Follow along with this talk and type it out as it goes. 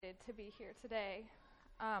excited to be here today.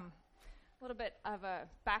 A little bit of a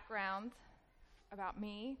background about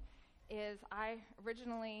me is I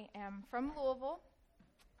originally am from Louisville.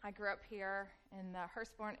 I grew up here in the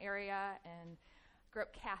Hurstbourne area and grew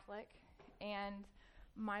up Catholic. And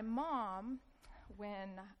my mom,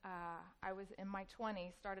 when I was in my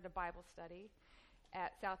 20s, started a Bible study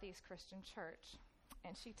at Southeast Christian Church.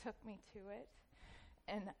 And she took me to it.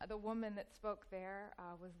 And the woman that spoke there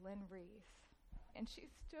was Lynn Reese. And she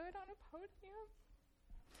stood on a podium.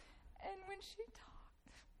 And when she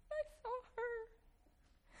talked, I saw her.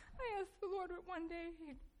 I asked the Lord that one day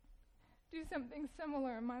He'd do something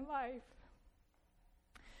similar in my life.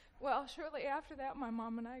 Well, shortly after that, my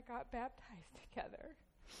mom and I got baptized together.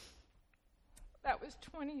 That was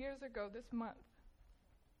 20 years ago this month.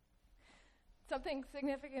 Something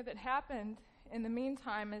significant that happened in the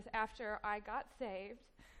meantime is after I got saved,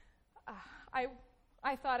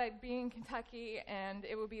 I thought I'd be in Kentucky and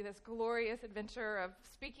it would be this glorious adventure of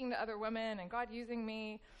speaking to other women and God using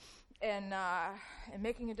me and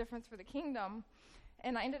making a difference for the kingdom.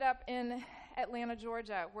 And I ended up in Atlanta,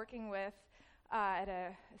 Georgia, working with at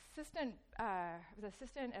an assistant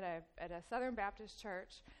at a Southern Baptist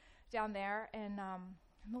church down there, and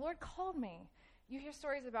the Lord called me. You hear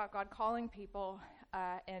stories about God calling people,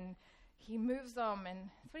 and He moves them, and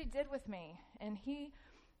that's what He did with me. And I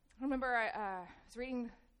remember I was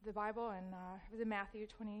reading the Bible, and it was in Matthew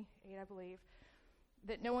 28, I believe,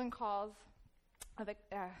 that no one follows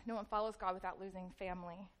God without losing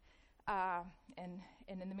family, and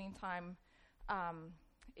in the meantime,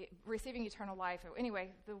 receiving eternal life. Anyway,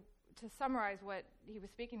 to summarize what He was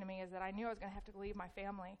speaking to me is that I knew I was going to have to leave my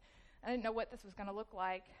family. I didn't know what this was going to look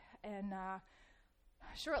like, and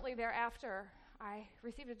shortly thereafter, I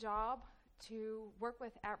received a job to work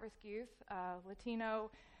with at-risk youth,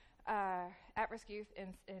 Latino at-risk youth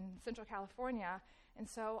in Central California, and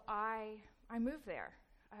so I moved there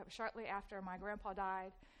shortly after my grandpa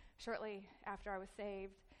died, shortly after I was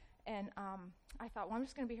saved, and I thought, well, I'm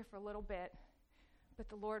just going to be here for a little bit, but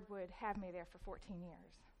the Lord would have me there for 14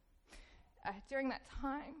 years. During that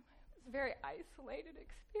time, it was a very isolated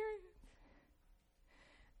experience,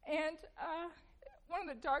 and one of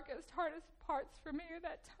the darkest, hardest parts for me at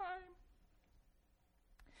that time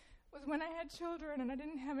was when I had children and I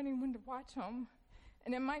didn't have anyone to watch them.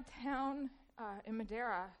 And in my town, in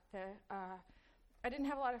Madera, I didn't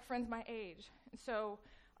have a lot of friends my age. And so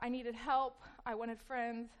I needed help. I wanted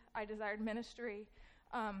friends. I desired ministry.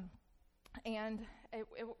 And it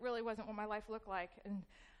really wasn't what my life looked like. And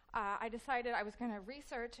I decided I was going to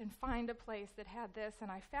research and find a place that had this. And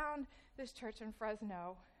I found this church in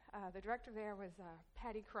Fresno. The director there was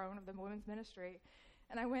Patty Crone of the women's ministry.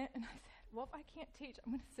 And I went and I said, well, if I can't teach,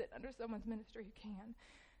 I'm going to sit under someone's ministry who can.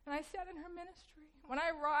 And I sat in her ministry. When I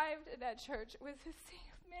arrived at that church, it was a sea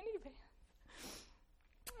of minivans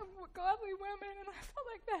of godly women, and I felt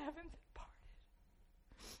like the heavens had parted.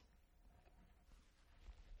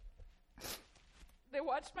 They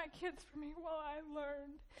watched my kids for me while I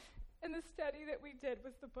learned, and the study that we did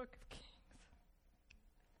was the Book of Kings.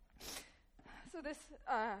 So this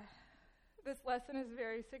lesson is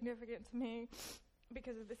very significant to me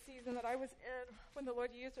because of the season that I was in when the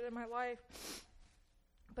Lord used it in my life.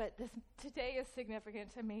 But today is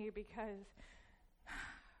significant to me because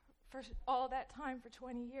for all that time, for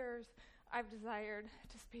 20 years, I've desired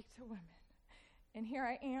to speak to women. And here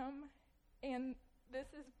I am, and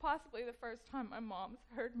this is possibly the first time my mom's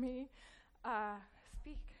heard me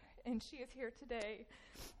speak, and she is here today.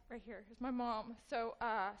 Right here is my mom. So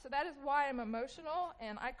that is why I'm emotional,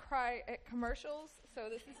 and I cry at commercials, so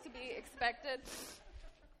this is to be expected.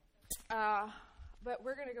 But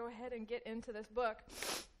we're going to go ahead and get into this book.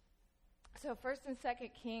 So 1st and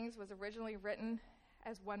 2nd Kings was originally written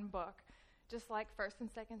as one book, just like 1st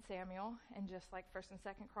and 2nd Samuel, and just like 1st and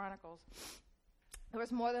 2nd Chronicles. There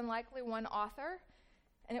was more than likely one author,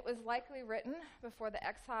 and it was likely written before the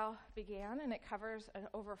exile began, and it covers an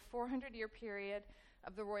over 400-year period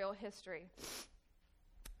of the royal history.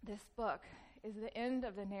 This book is the end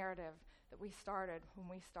of the narrative that we started when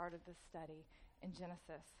we started this study in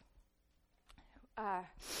Genesis.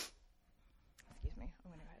 Excuse me, I'm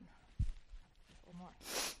going to go ahead and just a little more.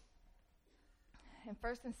 In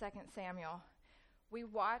 1st and 2nd Samuel, we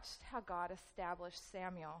watched how God established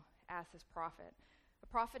Samuel as his prophet. A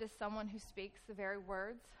prophet is someone who speaks the very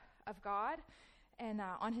words of God and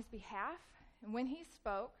on his behalf. And when he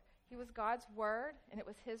spoke, he was God's word, and it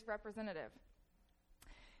was his representative.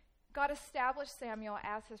 God established Samuel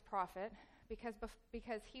as his prophet because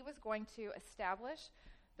he was going to establish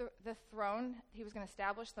the throne. He was going to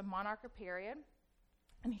establish the monarchical period.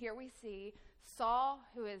 And here we see Saul,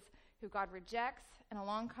 who who God rejects, and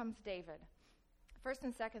along comes David. 1st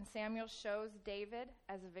and 2nd Samuel shows David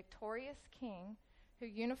as a victorious king who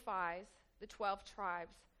unifies the 12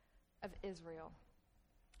 tribes of Israel.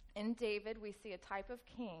 In David, we see a type of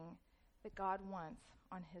king that God wants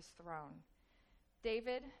on his throne.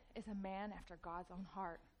 David is a man after God's own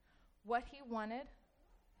heart. What he wanted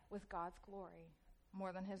was God's glory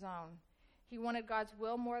more than his own. He wanted God's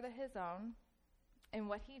will more than his own. And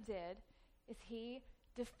what he did is he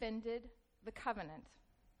defended the covenant.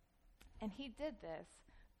 And he did this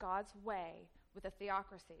God's way with a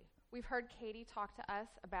theocracy. We've heard Katie talk to us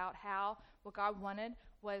about how what God wanted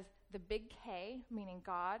was the big K, meaning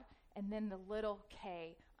God, and then the little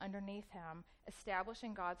k underneath him,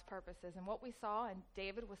 establishing God's purposes. And what we saw in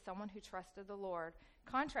David was someone who trusted the Lord,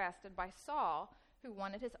 contrasted by Saul, who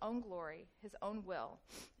wanted his own glory, his own will,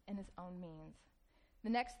 and his own means. The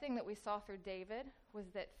next thing that we saw through David was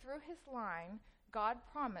that through his line, God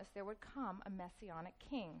promised there would come a messianic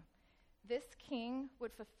king. This king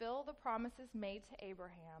would fulfill the promises made to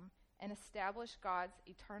Abraham and establish God's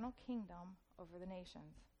eternal kingdom over the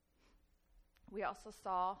nations. We also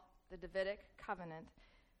saw the Davidic covenant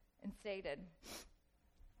and stated,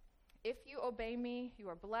 "If you obey me, you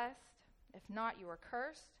are blessed. If not, you are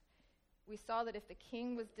cursed." We saw that if the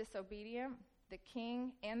king was disobedient, the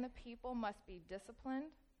king and the people must be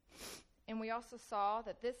disciplined. And we also saw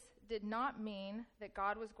that this did not mean that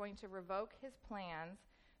God was going to revoke his plans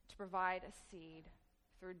to provide a seed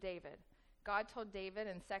through David. God told David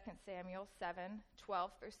in 2 Samuel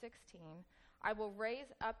 7:12 through 16, "I will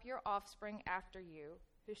raise up your offspring after you,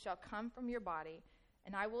 who shall come from your body,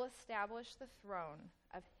 and I will establish the throne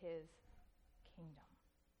of his kingdom."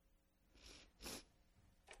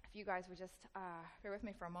 If you guys would just bear with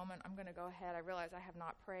me for a moment, I'm going to go ahead. I realize I have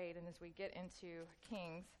not prayed, and as we get into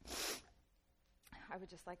Kings, I would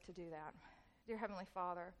just like to do that. Dear Heavenly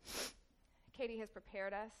Father, Katie has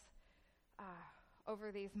prepared us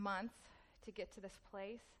over these months to get to this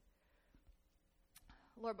place.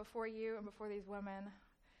 Lord, before you and before these women,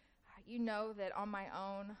 you know that on my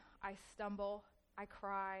own, I stumble, I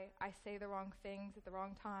cry, I say the wrong things at the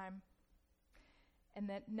wrong time, and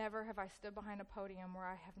that never have I stood behind a podium where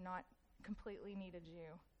I have not completely needed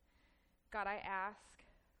you. God, I ask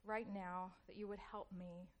right now that you would help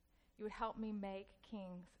me. You would help me make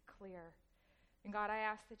Kings clear. And God, I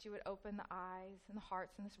ask that you would open the eyes and the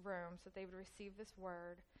hearts in this room so that they would receive this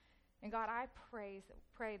word. And God, I pray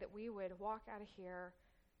that we would walk out of here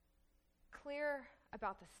clear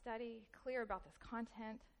about the study, clear about this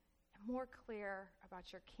content, and more clear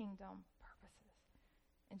about your kingdom purposes.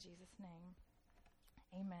 In Jesus' name,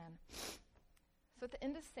 amen. So at the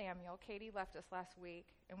end of Samuel, Katie left us last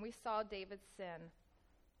week, and we saw David's sin.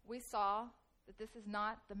 We saw that this is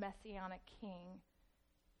not the messianic king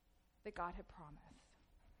that God had promised.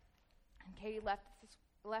 And Katie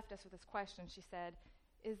left us with this question. She said,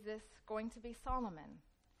 is this going to be Solomon?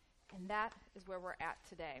 And that is where we're at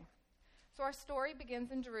today. So our story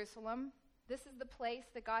begins in Jerusalem. This is the place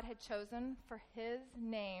that God had chosen for his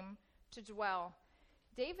name to dwell.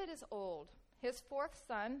 David is old. His fourth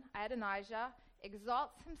son, Adonijah,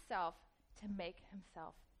 exalts himself to make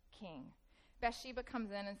himself king. Bathsheba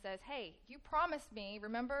comes in and says, hey, you promised me,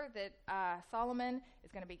 remember that Solomon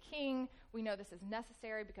is going to be king. We know this is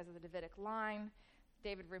necessary because of the Davidic line.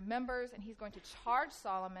 David remembers, and he's going to charge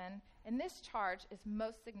Solomon, and this charge is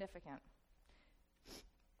most significant.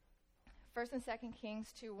 1st and 2nd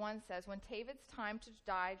Kings 2:1 says, when David's time to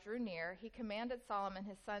die drew near, he commanded Solomon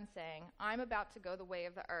his son, saying, I'm about to go the way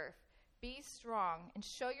of the earth. Be strong and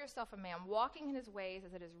show yourself a man walking in his ways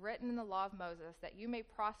as it is written in the law of Moses, that you may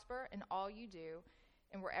prosper in all you do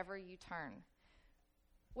and wherever you turn.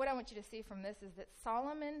 What I want you to see from this is that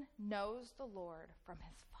Solomon knows the Lord from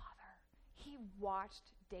his father. He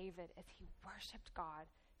watched David as he worshiped God.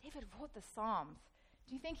 David wrote the Psalms.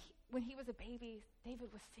 Do you think when he was a baby,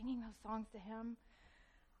 David was singing those songs to him?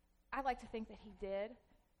 I like to think that he did.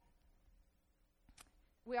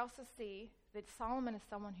 We also see that Solomon is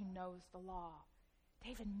someone who knows the law.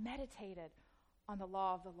 David meditated on the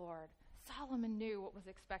law of the Lord. Solomon knew what was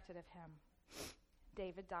expected of him.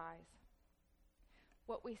 David dies.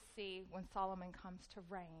 What we see when Solomon comes to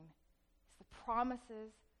reign is the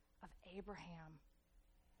promises of Abraham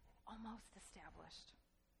almost established.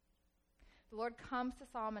 The Lord comes to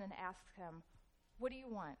Solomon and asks him, what do you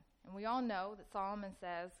want? And we all know that Solomon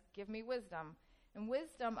says, give me wisdom. And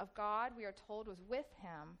wisdom of God, we are told, was with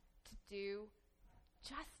him to do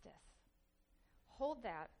justice. Hold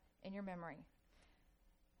that in your memory.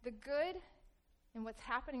 The good in what's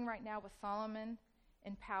happening right now with Solomon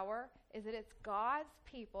in power is that it's God's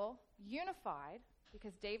people unified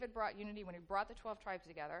because David brought unity when he brought the 12 tribes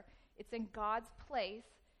together. It's in God's place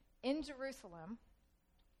in Jerusalem,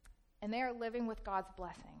 and they are living with God's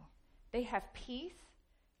blessing. They have peace.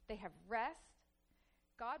 They have rest.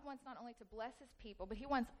 God wants not only to bless his people, but he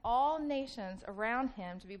wants all nations around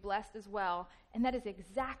him to be blessed as well. And that is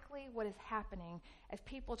exactly what is happening as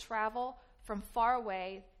people travel from far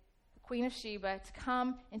away, the Queen of Sheba, to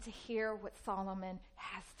come and to hear what Solomon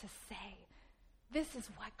has to say. This is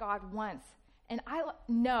what God wants. And I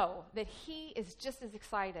know that he is just as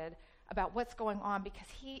excited about what's going on because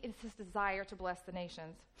it is his desire to bless the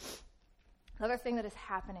nations. Another thing that is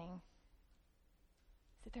happening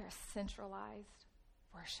is that there is centralized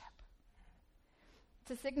worship.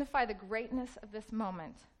 To signify the greatness of this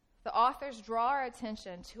moment, the authors draw our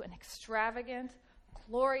attention to an extravagant,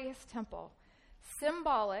 glorious temple,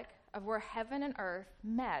 symbolic of where heaven and earth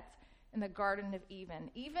met in the Garden of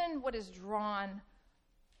Eden. Even what is drawn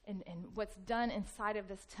and what's done inside of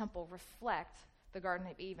this temple reflect the Garden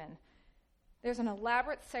of Eden. There's an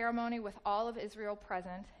elaborate ceremony with all of Israel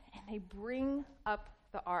present, and they bring up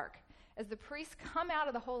the ark. As the priests come out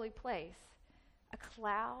of the holy place, a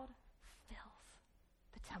cloud fills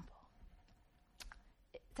the temple.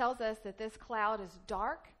 It tells us that this cloud is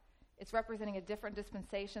dark. It's representing a different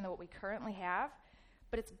dispensation than what we currently have,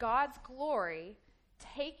 but it's God's glory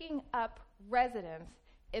taking up residence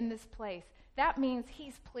in this place. That means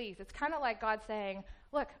he's pleased. It's kind of like God saying,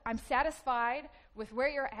 look, I'm satisfied with where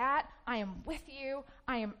you're at. I am with you.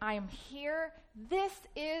 I am here. This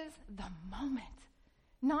is the moment.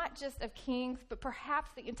 Not just of Kings, but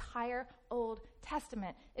perhaps the entire Old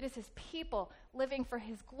Testament. It is his people living for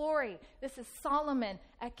his glory. This is Solomon,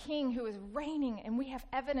 a king who is reigning, and we have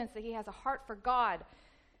evidence that he has a heart for God.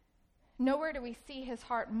 Nowhere do we see his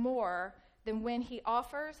heart more than when he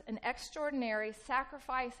offers an extraordinary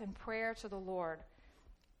sacrifice and prayer to the Lord.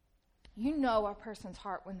 You know a person's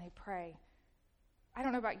heart when they pray. I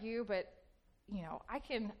don't know about you, but,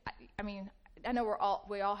 I know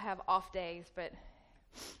we all have off days, but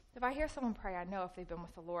if I hear someone pray, I know if they've been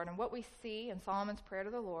with the Lord. And what we see in Solomon's prayer to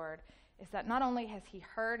the Lord is that not only has he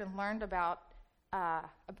heard and learned about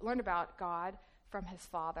God from his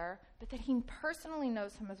father, but that he personally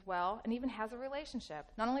knows him as well and even has a relationship.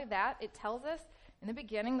 Not only that, it tells us in the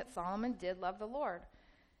beginning that Solomon did love the Lord.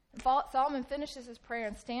 Solomon finishes his prayer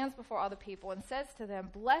and stands before all the people and says to them,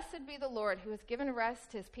 "Blessed be the Lord who has given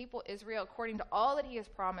rest to his people Israel according to all that he has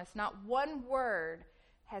promised. Not one word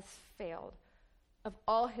has failed of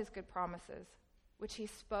all his good promises, which he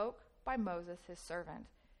spoke by Moses his servant."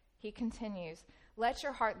 He continues, "Let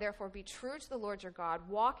your heart therefore be true to the Lord your God,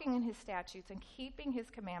 walking in his statutes and keeping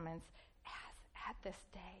his commandments as at this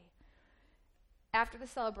day." After the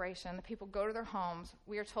celebration, the people go to their homes.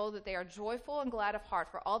 We are told that they are joyful and glad of heart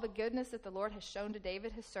for all the goodness that the Lord has shown to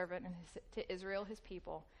David his servant and to Israel his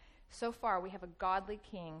people. So far, we have a godly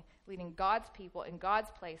king leading God's people in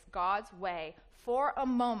God's place, God's way. For a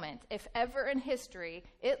moment, if ever in history,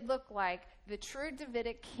 it looked like the true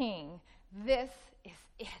Davidic king. This is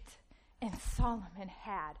it. And Solomon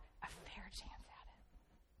had a fair chance at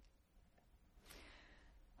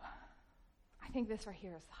it. I think this right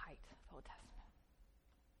here is the height of the Old Testament.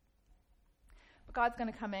 But God's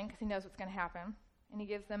going to come in because he knows what's going to happen. And he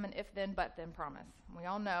gives them an if-then, but-then promise. And we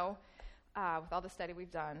all know, with all the study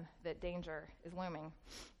we've done, that danger is looming.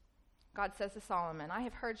 God says to Solomon, "I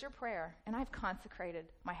have heard your prayer, and I've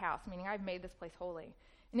consecrated my house," meaning I've made this place holy.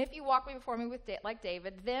 "And if you walk before me like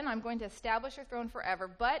David, then I'm going to establish your throne forever.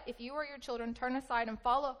 But if you or your children turn aside and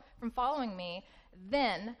from following me,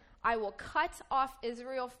 then I will cut off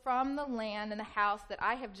Israel from the land and the house that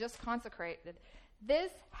I have just consecrated.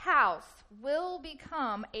 This house will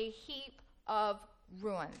become a heap of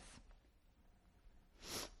ruins."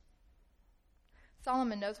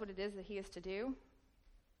 Solomon knows what it is that he is to do.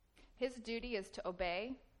 His duty is to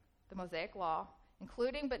obey the Mosaic law,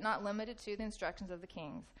 including but not limited to the instructions of the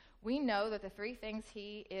kings. We know that the three things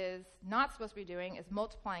he is not supposed to be doing is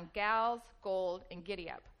multiplying gals, gold, and giddy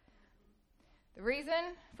up. The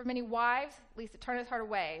reason for many wives, at least to turn his heart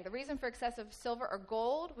away, the reason for excessive silver or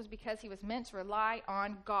gold was because he was meant to rely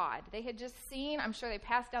on God. They had just seen, I'm sure they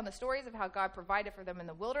passed down the stories of how God provided for them in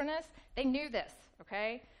the wilderness. They knew this,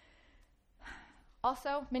 okay?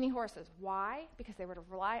 Also, many horses. Why? Because they were to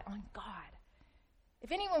rely on God.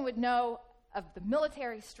 If anyone would know of the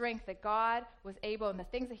military strength that God was able and the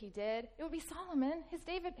things that he did, it would be Solomon. His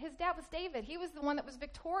dad was David. He was the one that was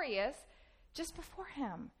victorious just before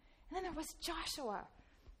him. And then there was Joshua.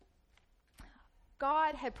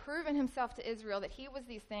 God had proven himself to Israel that he was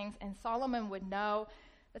these things, and Solomon would know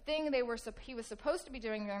the thing he was supposed to be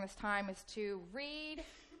doing during this time is to read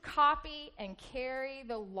copy and carry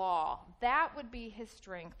the law. That would be his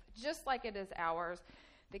strength, just like it is ours.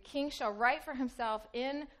 The king shall write for himself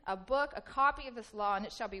in a book a copy of this law, and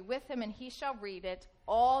it shall be with him, and he shall read it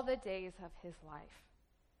all the days of his life.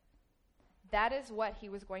 That is what he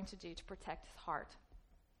was going to do to protect his heart.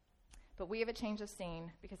 But we have a change of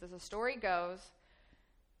scene, because as the story goes,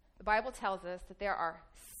 the Bible tells us that there are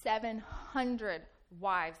 700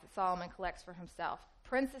 wives that Solomon collects for himself,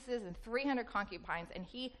 princesses and 300 concubines, and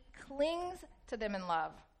he clings to them in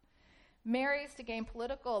love, marries to gain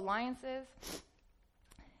political alliances.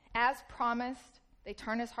 As promised, they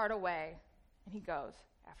turn his heart away, and he goes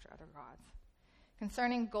after other gods.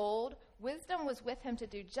 Concerning gold, wisdom was with him to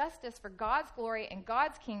do justice for God's glory and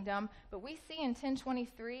God's kingdom, but we see in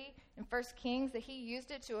 10:23 in 1 Kings that he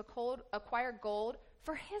used it to acquire gold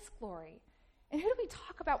for his glory. And who do we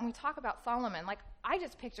talk about when we talk about Solomon? Like, I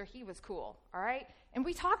just picture he was cool, all right? And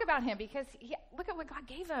we talk about him because look at what God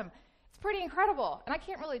gave him. It's pretty incredible. And I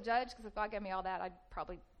can't really judge, because if God gave me all that, I'd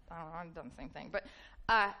probably, I don't know, I've done the same thing.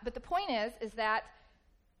 But the point is that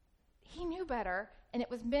he knew better, and it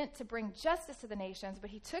was meant to bring justice to the nations, but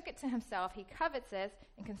he took it to himself. He covets it.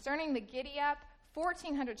 And concerning the Gideon,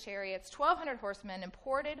 1,400 chariots, 1,200 horsemen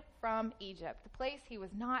imported from Egypt, the place he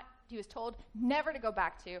was told never to go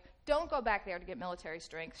back to. Don't go back there to get military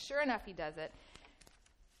strength. Sure enough, he does it.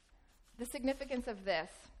 The significance of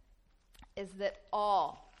this is that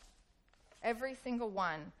every single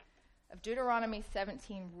one of Deuteronomy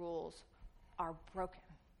 17 rules are broken.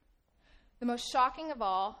 The most shocking of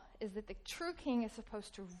all is that the true king is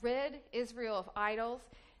supposed to rid Israel of idols.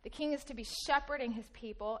 The king is to be shepherding his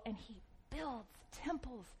people, and he builds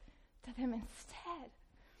temples to them instead.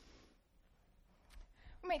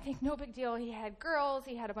 We might think, no big deal. He had girls.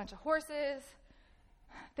 He had a bunch of horses.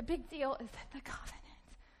 The big deal is that the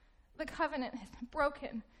covenant has been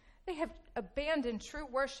broken. They have abandoned true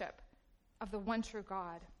worship of the one true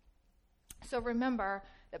God. So remember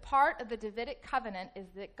that part of the Davidic covenant is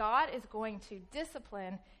that God is going to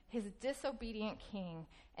discipline his disobedient king,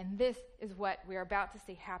 and this is what we are about to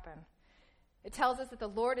see happen. It tells us that the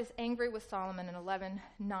Lord is angry with Solomon in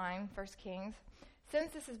 11:9, 1 Kings.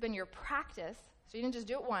 Since this has been your practice, so you didn't just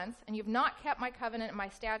do it once, and you've not kept my covenant and my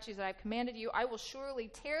statutes that I've commanded you, I will surely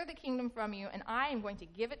tear the kingdom from you, and I am going to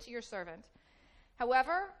give it to your servant.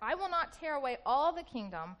 However, I will not tear away all the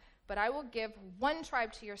kingdom, but I will give one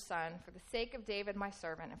tribe to your son for the sake of David my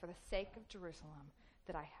servant and for the sake of Jerusalem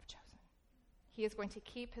that I have chosen. He is going to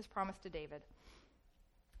keep his promise to David.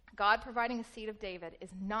 God providing a seed of David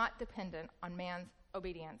is not dependent on man's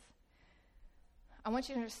obedience. I want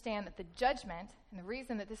you to understand that the judgment and the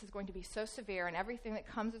reason that this is going to be so severe and everything that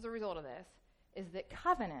comes as a result of this is that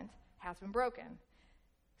covenant has been broken.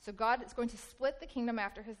 So God is going to split the kingdom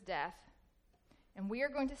after his death, and we are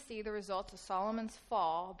going to see the results of Solomon's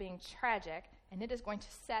fall being tragic, and it is going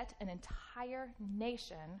to set an entire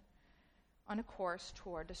nation on a course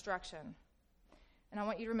toward destruction. And I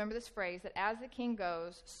want you to remember this phrase, that as the king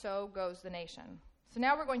goes, so goes the nation. So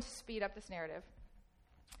now we're going to speed up this narrative.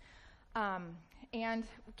 And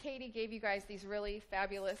Katie gave you guys these really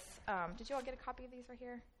fabulous, did you all get a copy of these right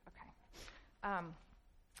here? Okay.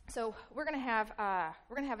 So we're going to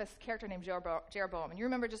have this character named Jeroboam. And you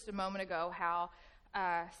remember just a moment ago how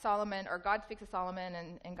God speaks to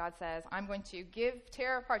Solomon, and God says, I'm going to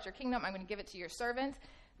tear apart your kingdom. I'm going to give it to your servant.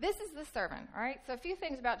 This is the servant, all right? So a few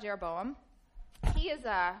things about Jeroboam.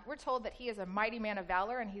 We're told that he is a mighty man of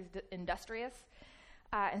valor, and he's industrious.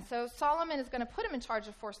 And so Solomon is going to put him in charge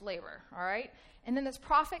of forced labor, all right? And then this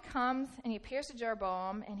prophet comes, and he appears to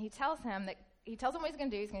Jeroboam, and he tells him what he's going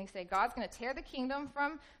to do. He's going to say, God's going to tear the kingdom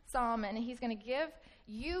from Solomon, and he's going to give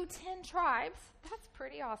you 10 tribes. That's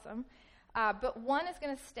pretty awesome. But one is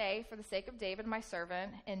going to stay for the sake of David, my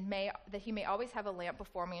servant, and that he may always have a lamp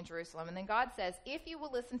before me in Jerusalem. And then God says, if you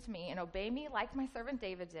will listen to me and obey me like my servant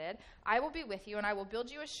David did, I will be with you, and I will build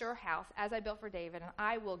you a sure house as I built for David, and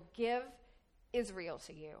I will give Israel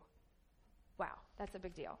to you. Wow, that's a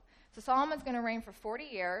big deal. So Solomon's going to reign for 40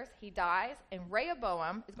 years. He dies, and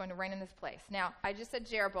Rehoboam is going to reign in this place. Now, I just said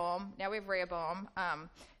Jeroboam. Now we have Rehoboam.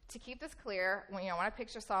 To keep this clear, when I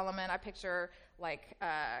picture Solomon, I picture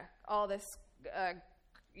all this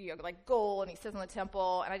like gold, and he sits in the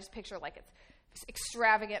temple, and I just picture it's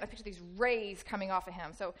extravagant. I picture these rays coming off of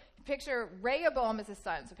him. So picture Rehoboam as his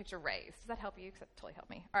son. So picture rays. Does that help you? Because that totally helped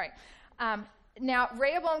me. All right. Now,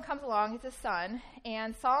 Rehoboam comes along, he's his son,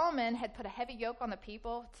 and Solomon had put a heavy yoke on the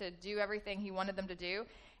people to do everything he wanted them to do,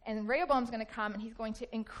 and Rehoboam's going to come, and he's going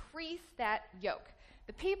to increase that yoke.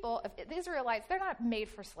 The people, the Israelites, they're not made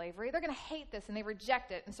for slavery. They're going to hate this, and they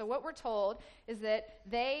reject it. And so what we're told is that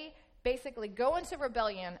they basically go into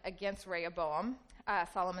rebellion against Rehoboam,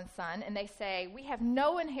 Solomon's son, and they say, we have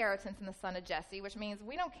no inheritance in the son of Jesse, which means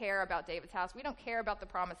we don't care about David's house. We don't care about the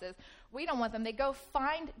promises. We don't want them. They go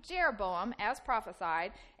find Jeroboam, as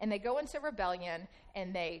prophesied, and they go into rebellion,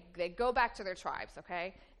 and they go back to their tribes,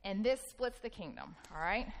 okay? And this splits the kingdom, all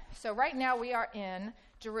right? So right now we are in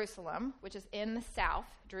Jerusalem, which is in the south.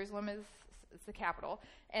 Jerusalem is the capital.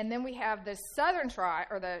 And then we have the southern tribe,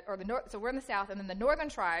 or the north, so we're in the south, and then the northern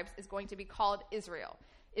tribes is going to be called Israel.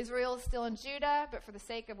 Israel is still in Judah, but for the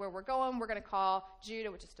sake of where we're going, we're going to call Judah,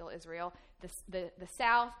 which is still Israel, the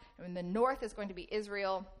south, and the north is going to be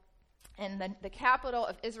Israel, and the capital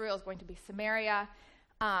of Israel is going to be Samaria.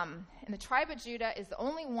 And the tribe of Judah is the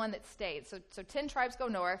only one that stayed. So 10 tribes go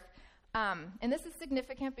north. And this is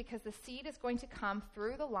significant because the seed is going to come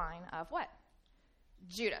through the line of what?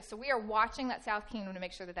 Judah. So we are watching that south kingdom to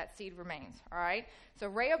make sure that seed remains, all right? So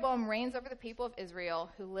Rehoboam reigns over the people of Israel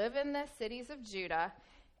who live in the cities of Judah,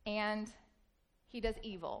 and he does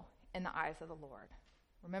evil in the eyes of the Lord.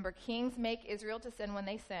 Remember, kings make Israel to sin when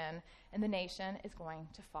they sin, and the nation is going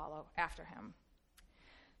to follow after him.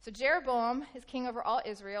 So Jeroboam is king over all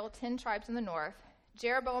Israel, 10 tribes in the north.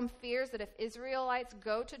 Jeroboam fears that if Israelites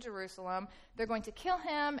go to Jerusalem, they're going to kill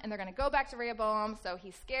him, and they're going to go back to Rehoboam, so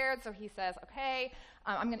he's scared, so he says, okay,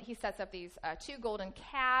 he sets up these 2 golden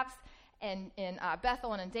calves in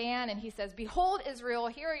Bethel and in Dan, and he says, behold, Israel,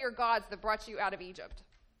 here are your gods that brought you out of Egypt.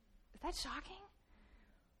 Is that shocking?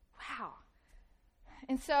 Wow.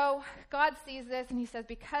 And so God sees this, and he says,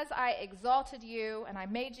 because I exalted you, and I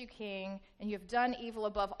made you king, and you have done evil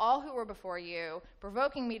above all who were before you,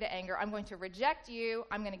 provoking me to anger, I'm going to reject you.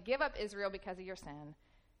 I'm going to give up Israel because of your sin.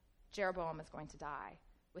 Jeroboam is going to die,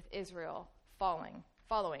 with Israel following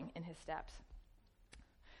in his steps.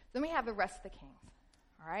 Then we have the rest of the kings,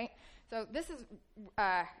 all right? So this is,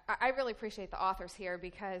 I really appreciate the authors here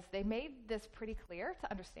because they made this pretty clear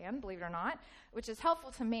to understand, believe it or not, which is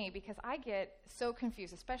helpful to me because I get so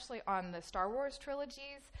confused, especially on the Star Wars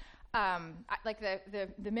trilogies. Like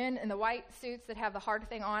the men in the white suits that have the heart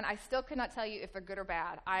thing on, I still could not tell you if they're good or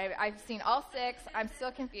bad. I've seen all 6. I'm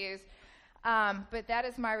still confused. But that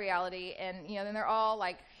is my reality. And, then they're all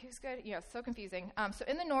like, who's good? So confusing. So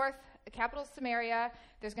in the north, the capital is Samaria.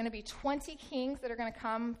 There's going to be 20 kings that are going to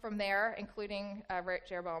come from there, including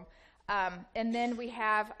Jeroboam. And then we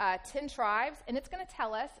have 10 tribes, and it's going to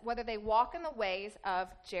tell us whether they walk in the ways of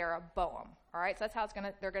Jeroboam. All right, so that's how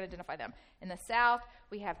they're going to identify them. In the south,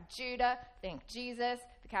 we have Judah, think Jesus.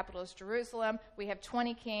 The capital is Jerusalem. We have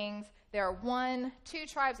 20 kings. There are 2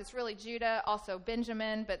 tribes. It's really Judah, also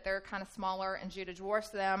Benjamin, but they're kind of smaller, and Judah dwarfs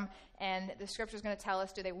them. And the scripture is going to tell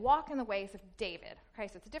us, do they walk in the ways of David? Okay,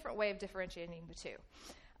 so it's a different way of differentiating the 2.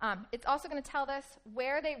 It's also going to tell us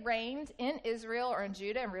where they reigned in Israel or in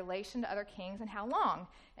Judah in relation to other kings and how long.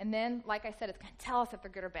 And then, like I said, it's going to tell us if they're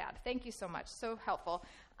good or bad. Thank you so much. So helpful.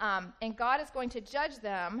 And God is going to judge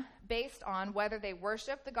them based on whether they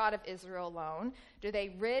worship the God of Israel alone, do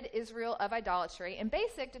they rid Israel of idolatry, and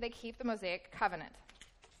do they keep the Mosaic covenant?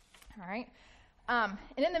 All right? And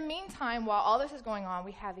in the meantime, while all this is going on,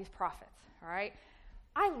 we have these prophets. All right?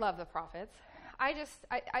 I love the prophets.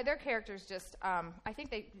 Their characters just, I think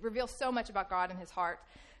they reveal so much about God and his heart.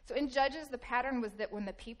 So in Judges, the pattern was that when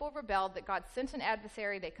the people rebelled, that God sent an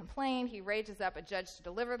adversary, they complained, he raises up a judge to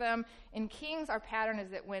deliver them. In Kings, our pattern is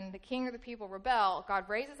that when the king or the people rebel, God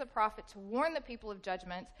raises a prophet to warn the people of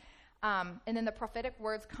judgment, and then the prophetic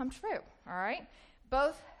words come true, all right?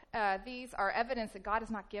 Both these are evidence that God has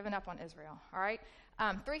not given up on Israel, all right?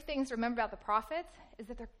 3 things to remember about the prophets is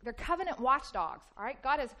that they're covenant watchdogs, all right?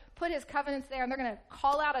 God has put his covenants there, and they're going to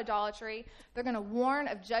call out idolatry. They're going to warn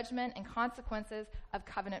of judgment and consequences of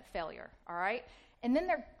covenant failure, all right? And then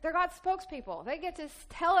they're God's spokespeople. They get to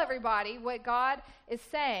tell everybody what God is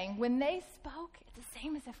saying. When they spoke, it's the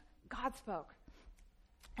same as if God spoke.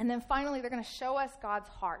 And then finally, they're going to show us God's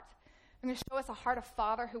heart. They're going to show us a heart of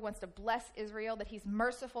Father who wants to bless Israel, that he's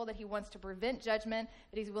merciful, that he wants to prevent judgment,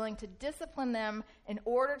 that he's willing to discipline them in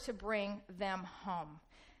order to bring them home.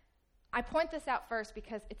 I point this out first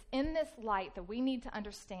because it's in this light that we need to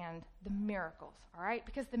understand the miracles, all right?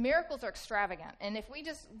 Because the miracles are extravagant. And if we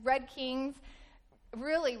just read Kings,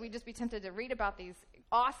 really we'd just be tempted to read about these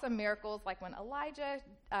awesome miracles, like when Elijah,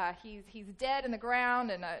 he's dead in the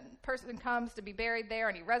ground, and a person comes to be buried there,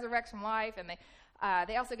 and he resurrects from life, and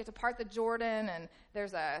they also get to part the Jordan, and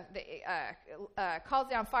there's calls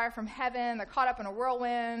down fire from heaven. They're caught up in a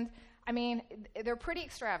whirlwind. I mean, they're pretty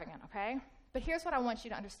extravagant, okay? But here's what I want you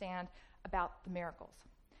to understand about the miracles.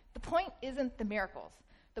 The point isn't the miracles.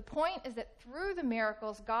 The point is that through the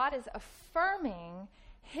miracles, God is affirming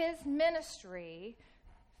his ministry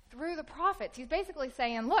through the prophets. He's basically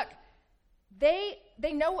saying, look, They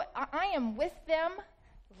know I am with them.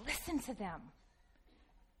 Listen to them.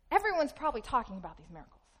 Everyone's probably talking about these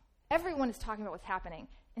miracles. Everyone is talking about what's happening.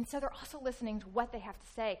 And so they're also listening to what they have to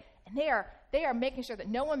say. And they are making sure that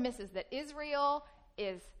no one misses that Israel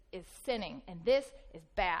is sinning and this is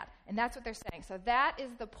bad. And that's what they're saying. So that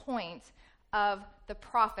is the point of the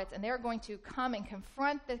prophets. And they're going to come and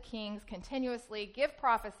confront the kings continuously, give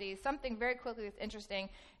prophecies. Something very quickly that's interesting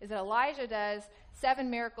is that Elijah does 7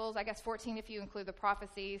 miracles, I guess 14 if you include the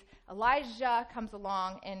prophecies. Elijah comes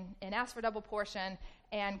along and asks for double portion,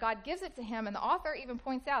 and God gives it to him. And the author even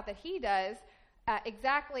points out that he does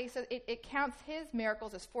exactly, so it counts his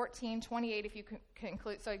miracles as 14, 28 if you can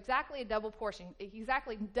include, so exactly a double portion. It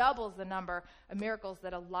exactly doubles the number of miracles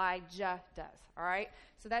that Elijah does, all right?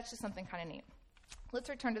 So that's just something kind of neat. Let's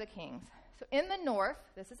return to the kings. So in the north,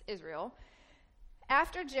 this is Israel,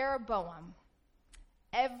 after Jeroboam,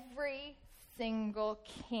 every single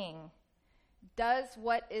king does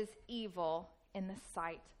what is evil in the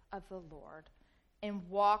sight of the Lord and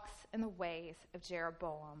walks in the ways of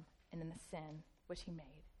Jeroboam and in the sin which he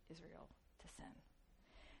made Israel to sin.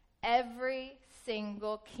 Every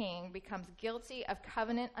single king becomes guilty of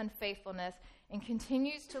covenant unfaithfulness and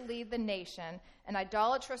continues to lead the nation in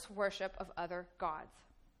idolatrous worship of other gods.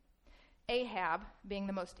 Ahab, being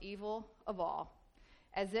the most evil of all,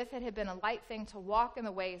 as if it had been a light thing to walk in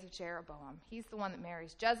the ways of Jeroboam. He's the one that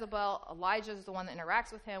marries Jezebel. Elijah is the one that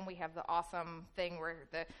interacts with him. We have the awesome thing where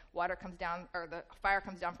the water comes down, or the fire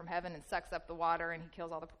comes down from heaven and sucks up the water, and he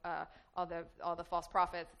kills all the false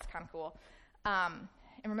prophets. It's kind of cool. And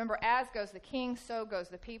remember, as goes the king, so goes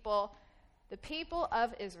the people. The people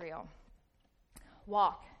of Israel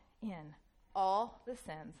walk in all the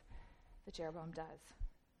sins that Jeroboam does.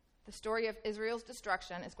 The story of Israel's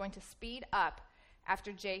destruction is going to speed up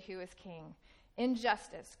after Jehu is king.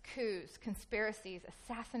 Injustice, coups, conspiracies,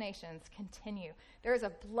 assassinations continue. There is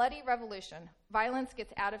a bloody revolution. Violence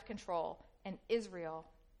gets out of control, and Israel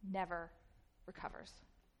never recovers.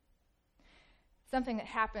 Something that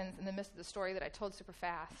happens in the midst of the story that I told super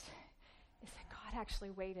fast is that God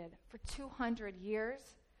actually waited for 200 years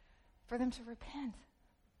for them to repent.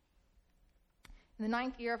 In the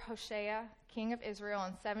 9th year of Hoshea, king of Israel,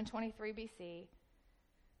 in 723 BC,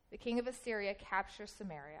 the king of Assyria captures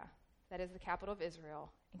Samaria, that is the capital of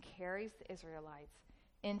Israel, and carries the Israelites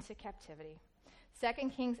into captivity. 2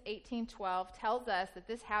 Kings 18:12 tells us that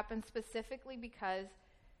this happened specifically because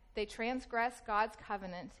they transgressed God's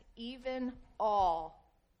covenant, even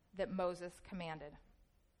all that Moses commanded.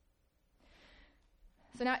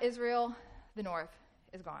 So now Israel, the north,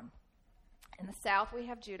 is gone. In the south, we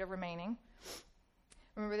have Judah remaining.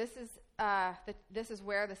 Remember, this is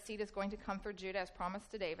where the seed is going to come for Judah as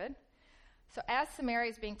promised to David. So as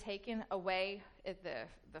Samaria is being taken away at the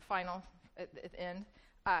end,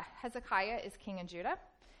 Hezekiah is king in Judah.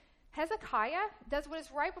 Hezekiah does what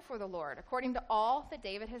is right before the Lord, according to all that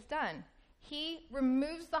David has done. He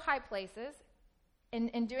removes the high places.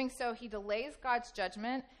 In doing so, he delays God's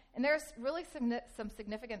judgment. And there's really some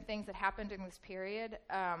significant things that happened during this period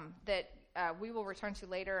that we will return to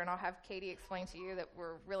later, and I'll have Katie explain to you that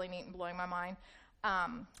were really neat and blowing my mind.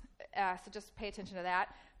 So just pay attention to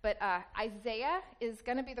that. But Isaiah is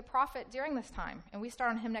going to be the prophet during this time, and we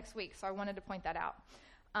start on him next week, so I wanted to point that out.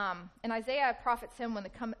 And Isaiah prophets him when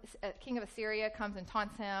the king of Assyria comes and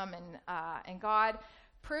taunts him, and God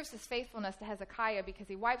proves his faithfulness to Hezekiah because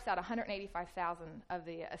he wipes out 185,000 of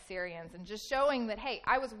the Assyrians, and just showing that, hey,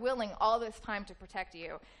 I was willing all this time to protect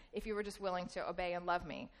you if you were just willing to obey and love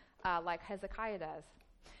me, like Hezekiah does.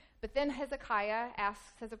 But then Hezekiah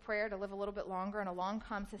asks as a prayer to live a little bit longer, and along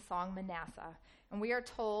comes his son Manasseh. And we are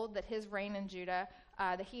told that his reign in Judah,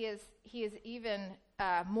 that he is even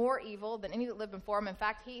more evil than any that lived before him. In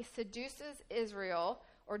fact, he seduces Israel,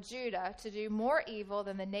 or Judah, to do more evil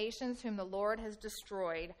than the nations whom the Lord has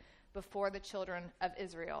destroyed before the children of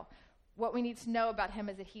Israel. What we need to know about him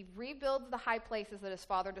is that he rebuilds the high places that his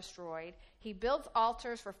father destroyed. He builds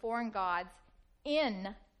altars for foreign gods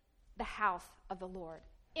in the house of the Lord,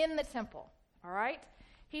 in the temple, all right?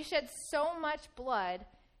 He shed so much blood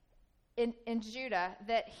in Judah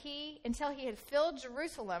that until he had filled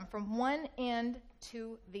Jerusalem from one end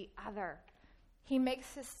to the other, he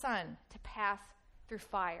makes his son to pass through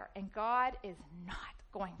fire, and God is not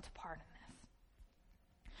going to pardon this.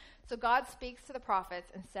 So God speaks to the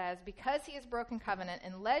prophets and says, because he has broken covenant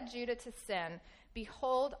and led Judah to sin,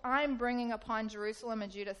 behold, I'm bringing upon Jerusalem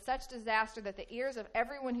and Judah such disaster that the ears of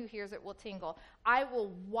everyone who hears it will tingle. I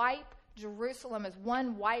will wipe Jerusalem as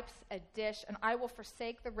one wipes a dish, and I will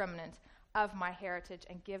forsake the remnant of my heritage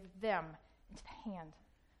and give them into the hand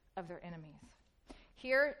of their enemies.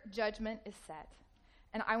 Here, judgment is set.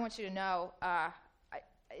 And I want you to know,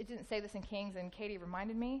 it didn't say this in Kings, and Katie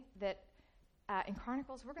reminded me that in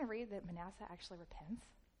Chronicles, we're going to read that Manasseh actually repents.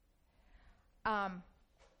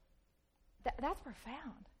 That's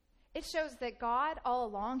profound. It shows that God, all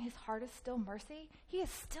along, his heart is still mercy. He is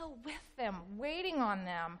still with them, waiting on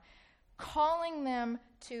them, calling them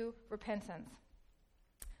to repentance.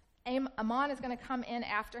 Amon is going to come in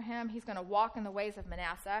after him. He's going to walk in the ways of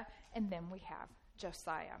Manasseh. And then we have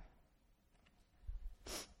Josiah.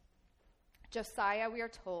 Josiah, we are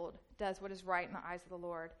told, does what is right in the eyes of the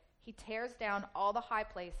Lord. He tears down all the high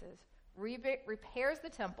places, repairs the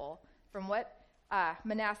temple from what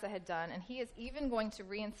Manasseh had done, and he is even going to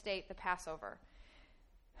reinstate the Passover.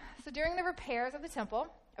 So during the repairs of the temple,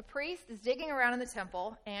 a priest is digging around in the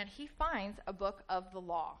temple, and he finds a book of the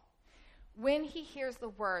law. When he hears the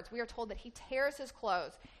words, we are told that he tears his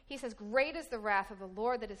clothes. He says, "Great is the wrath of the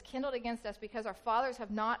Lord that is kindled against us, because our fathers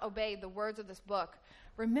have not obeyed the words of this book."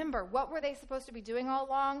 Remember, what were they supposed to be doing all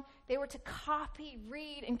along? They were to copy,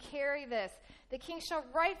 read, and carry this. "The king shall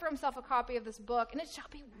write for himself a copy of this book, and it shall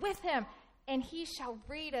be with him, and he shall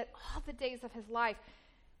read it all the days of his life."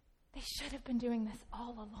 They should have been doing this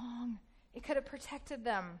all along. It could have protected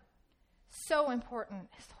them. So important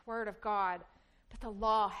is the word of God, but the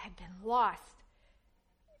law had been lost.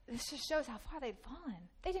 This just shows how far they'd fallen.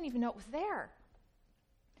 They didn't even know it was there.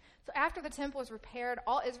 So after the temple is repaired,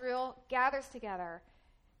 all Israel gathers together,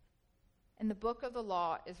 and the book of the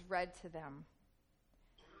law is read to them.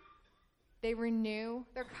 They renew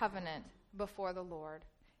their covenant before the Lord.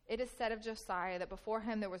 It is said of Josiah that before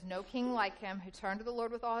him there was no king like him who turned to the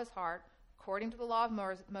Lord with all his heart, according to the law of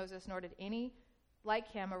Moses, nor did any like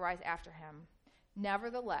him arise after him.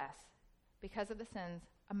 Nevertheless, because of the sins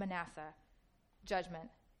of Manasseh, judgment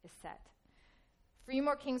is set. 3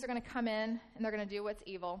 more kings are going to come in, and they're going to do what's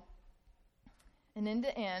evil. And in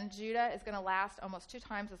the end, Judah is going to last almost 2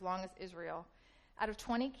 times as long as Israel. Out of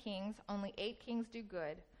 20 kings, only 8 kings do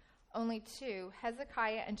good. Only 2,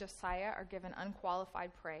 Hezekiah and Josiah, are given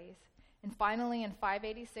unqualified praise. And finally, in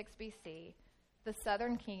 586 BC, the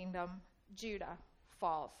southern kingdom, Judah,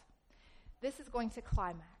 falls. This is going to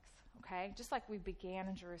climax, okay? Just like we began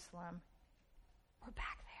in Jerusalem, we're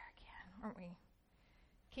back there again, aren't we?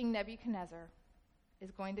 King Nebuchadnezzar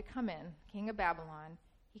is going to come in, king of Babylon.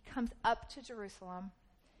 He comes up to Jerusalem.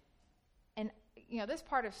 And, this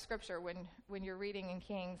part of Scripture, when you're reading in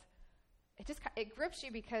Kings, it grips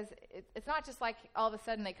you, because it's not just like all of a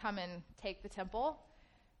sudden they come and take the temple,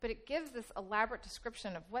 but it gives this elaborate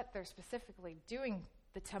description of what they're specifically doing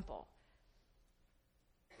the temple,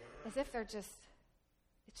 as if it's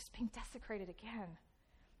just being desecrated again.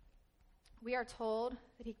 We are told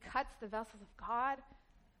that he cuts the vessels of God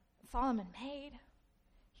that Solomon made.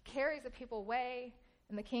 He carries the people away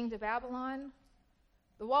in the king to Babylon.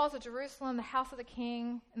 The walls of Jerusalem, the house of the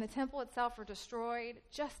king, and the temple itself are destroyed,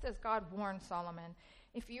 just as God warned Solomon.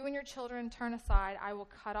 "If you and your children turn aside, I will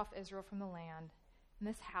cut off Israel from the land, and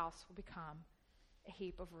this house will become a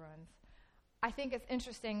heap of ruins." I think it's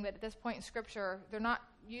interesting that at this point in Scripture, they're not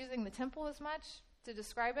using the temple as much to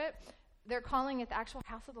describe it. They're calling it the actual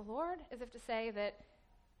house of the Lord, as if to say that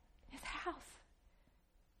his house,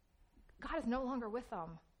 God is no longer with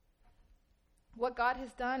them. What God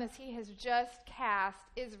has done is he has just cast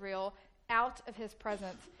Israel out of his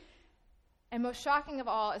presence. And most shocking of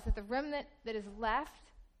all is that the remnant that is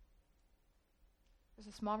left, there's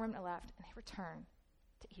a small remnant left, and they return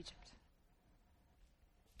to Egypt.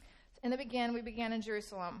 So we began in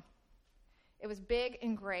Jerusalem. It was big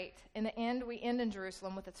and great. In the end, we end in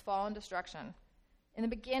Jerusalem with its fall and destruction. In the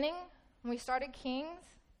beginning, when we started Kings,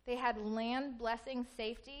 they had land, blessing,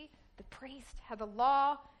 safety. The priest had the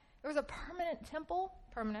law. There was a permanent temple,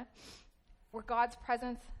 where God's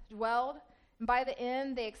presence dwelled. And by the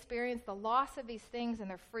end, they experienced the loss of these things and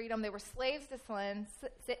their freedom. They were slaves to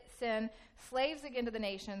sin, slaves again to the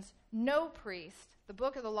nations. No priest. The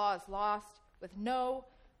book of the law is lost, with no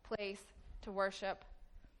place to worship,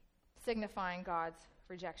 signifying God's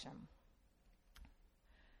rejection.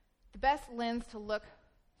 The best lens to look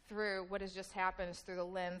through what has just happened is through the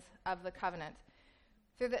lens of the covenant.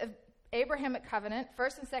 Through the Abrahamic covenant,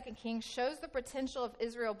 1st and 2nd Kings shows the potential of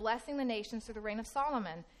Israel blessing the nations through the reign of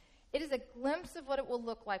Solomon. It is a glimpse of what it will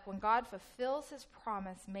look like when God fulfills his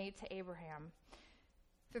promise made to Abraham.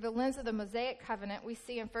 Through the lens of the Mosaic covenant, we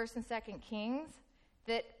see in 1st and 2nd Kings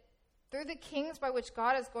that through the kings by which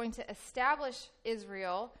God is going to establish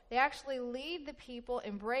Israel, they actually lead the people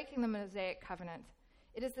in breaking the Mosaic covenant.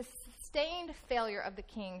 It is the sustained failure of the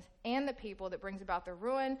kings and the people that brings about their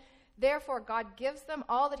ruin. Therefore, God gives them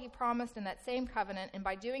all that he promised in that same covenant, and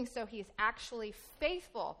by doing so, he is actually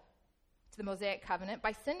faithful to the Mosaic covenant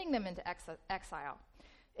by sending them into exile.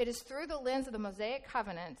 It is through the lens of the Mosaic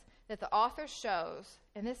covenant that the author shows,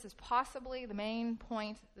 and this is possibly the main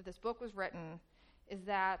point that this book was written, is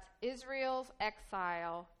that Israel's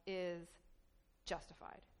exile is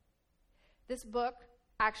justified. This book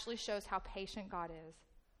actually shows how patient God is,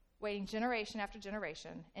 waiting generation after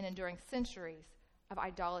generation and enduring centuries of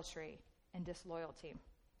idolatry and disloyalty.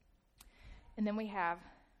 And then we have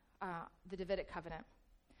the Davidic covenant.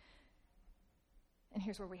 And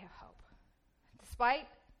here's where we have hope. Despite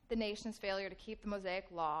the nation's failure to keep the Mosaic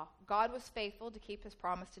law, God was faithful to keep his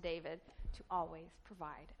promise to David to always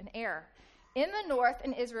provide an heir. In the north,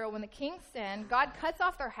 in Israel, when the king sinned, God cuts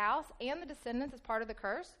off their house and the descendants as part of the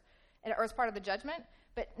curse, or as part of the judgment,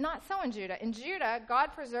 but not so in Judah. In Judah,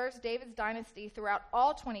 God preserves David's dynasty throughout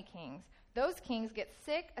all 20 kings. Those kings get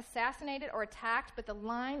sick, assassinated, or attacked, but the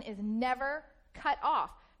line is never cut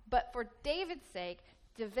off. But for David's sake,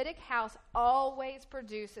 Davidic house always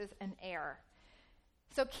produces an heir.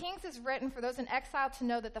 So Kings is written for those in exile to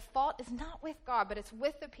know that the fault is not with God, but it's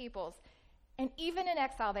with the peoples. And even in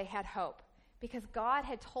exile, they had hope because God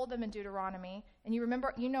had told them in Deuteronomy, and you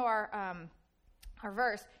remember, you know our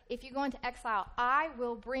verse, if you go into exile, I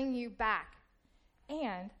will bring you back.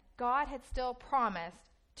 And God had still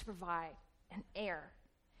promised to provide an heir.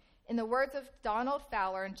 In the words of Donald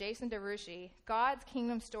Fowler and Jason DeRushi, God's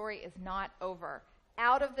kingdom story is not over.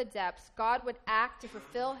 Out of the depths, God would act to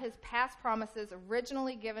fulfill his past promises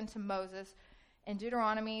originally given to Moses in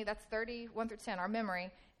Deuteronomy, that's 31 through 10, our memory,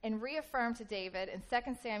 and reaffirmed to David in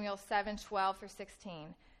 2 Samuel 7, 12 through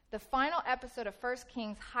 16. The final episode of 1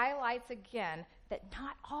 Kings highlights again that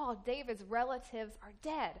not all David's relatives are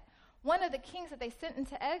dead. One of the kings that they sent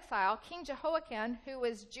into exile, King Jehoiakim, who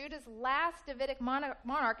was Judah's last Davidic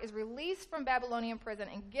monarch, is released from Babylonian prison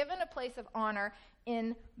and given a place of honor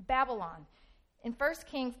in Babylon. In 1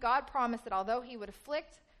 Kings, God promised that although he would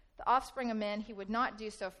afflict the offspring of men, he would not do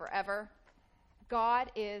so forever.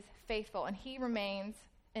 God is faithful, and he remains,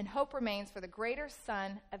 and hope remains for the greater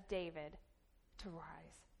son of David to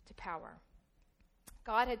rise to power.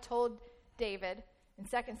 God had told David in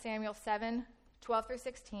 2 Samuel 7, 12 through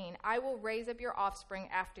 16, I will raise up your offspring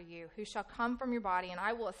after you, who shall come from your body, and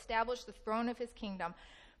I will establish the throne of his kingdom.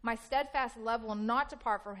 My steadfast love will not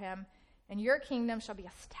depart from him, and your kingdom shall be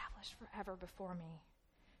established forever before me.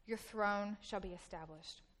 Your throne shall be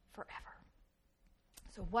established forever.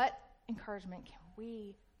 So what encouragement can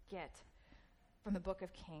we get from the book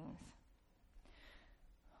of Kings?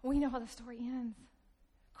 We know how the story ends.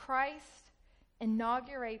 Christ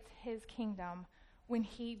inaugurates his kingdom when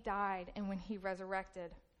he died and when he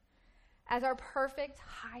resurrected. As our perfect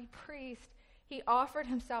high priest, he offered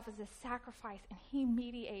himself as a sacrifice, and he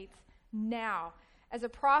mediates now. As a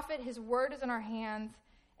prophet, his word is in our hands,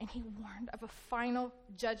 and he warned of a final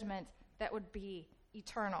judgment that would be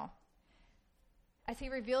eternal. As he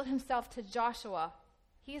revealed himself to Joshua,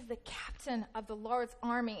 he is the captain of the Lord's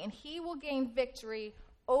army, and he will gain victory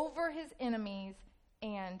over his enemies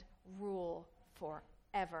and rule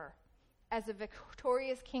forever. As a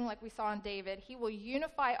victorious king like we saw in David, he will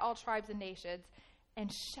unify all tribes and nations and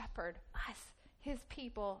shepherd us, his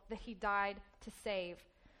people, that he died to save.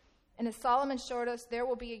 And as Solomon showed us, there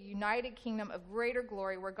will be a united kingdom of greater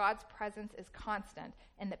glory where God's presence is constant,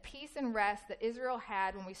 and the peace and rest that Israel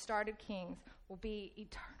had when we started Kings will be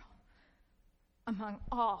eternal among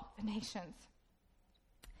all the nations.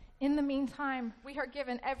 In the meantime, we are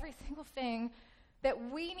given every single thing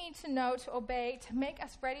that we need to know to obey to make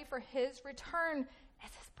us ready for his return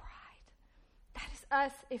as his bride. That is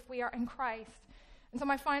us if we are in Christ. And so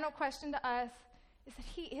my final question to us is that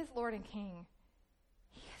he is Lord and King.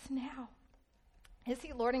 He is now. Is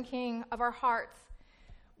he Lord and King of our hearts?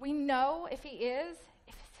 We know if he is,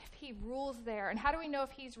 if he rules there. And how do we know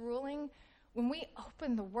if he's ruling? When we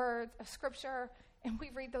open the words of Scripture and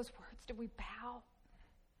we read those words, do we bow?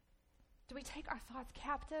 Do we take our thoughts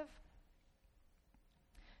captive?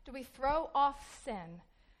 Do we throw off sin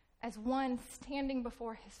as one standing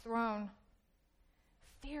before his throne,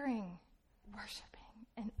 fearing, worshiping,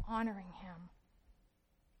 and honoring him?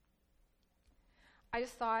 I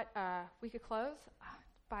just thought we could close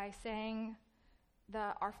by saying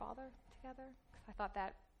the Our Father together, because I thought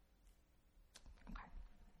that, okay.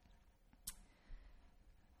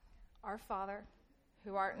 Our Father,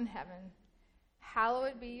 who art in heaven,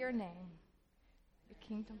 hallowed be your name. Your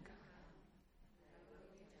kingdom come.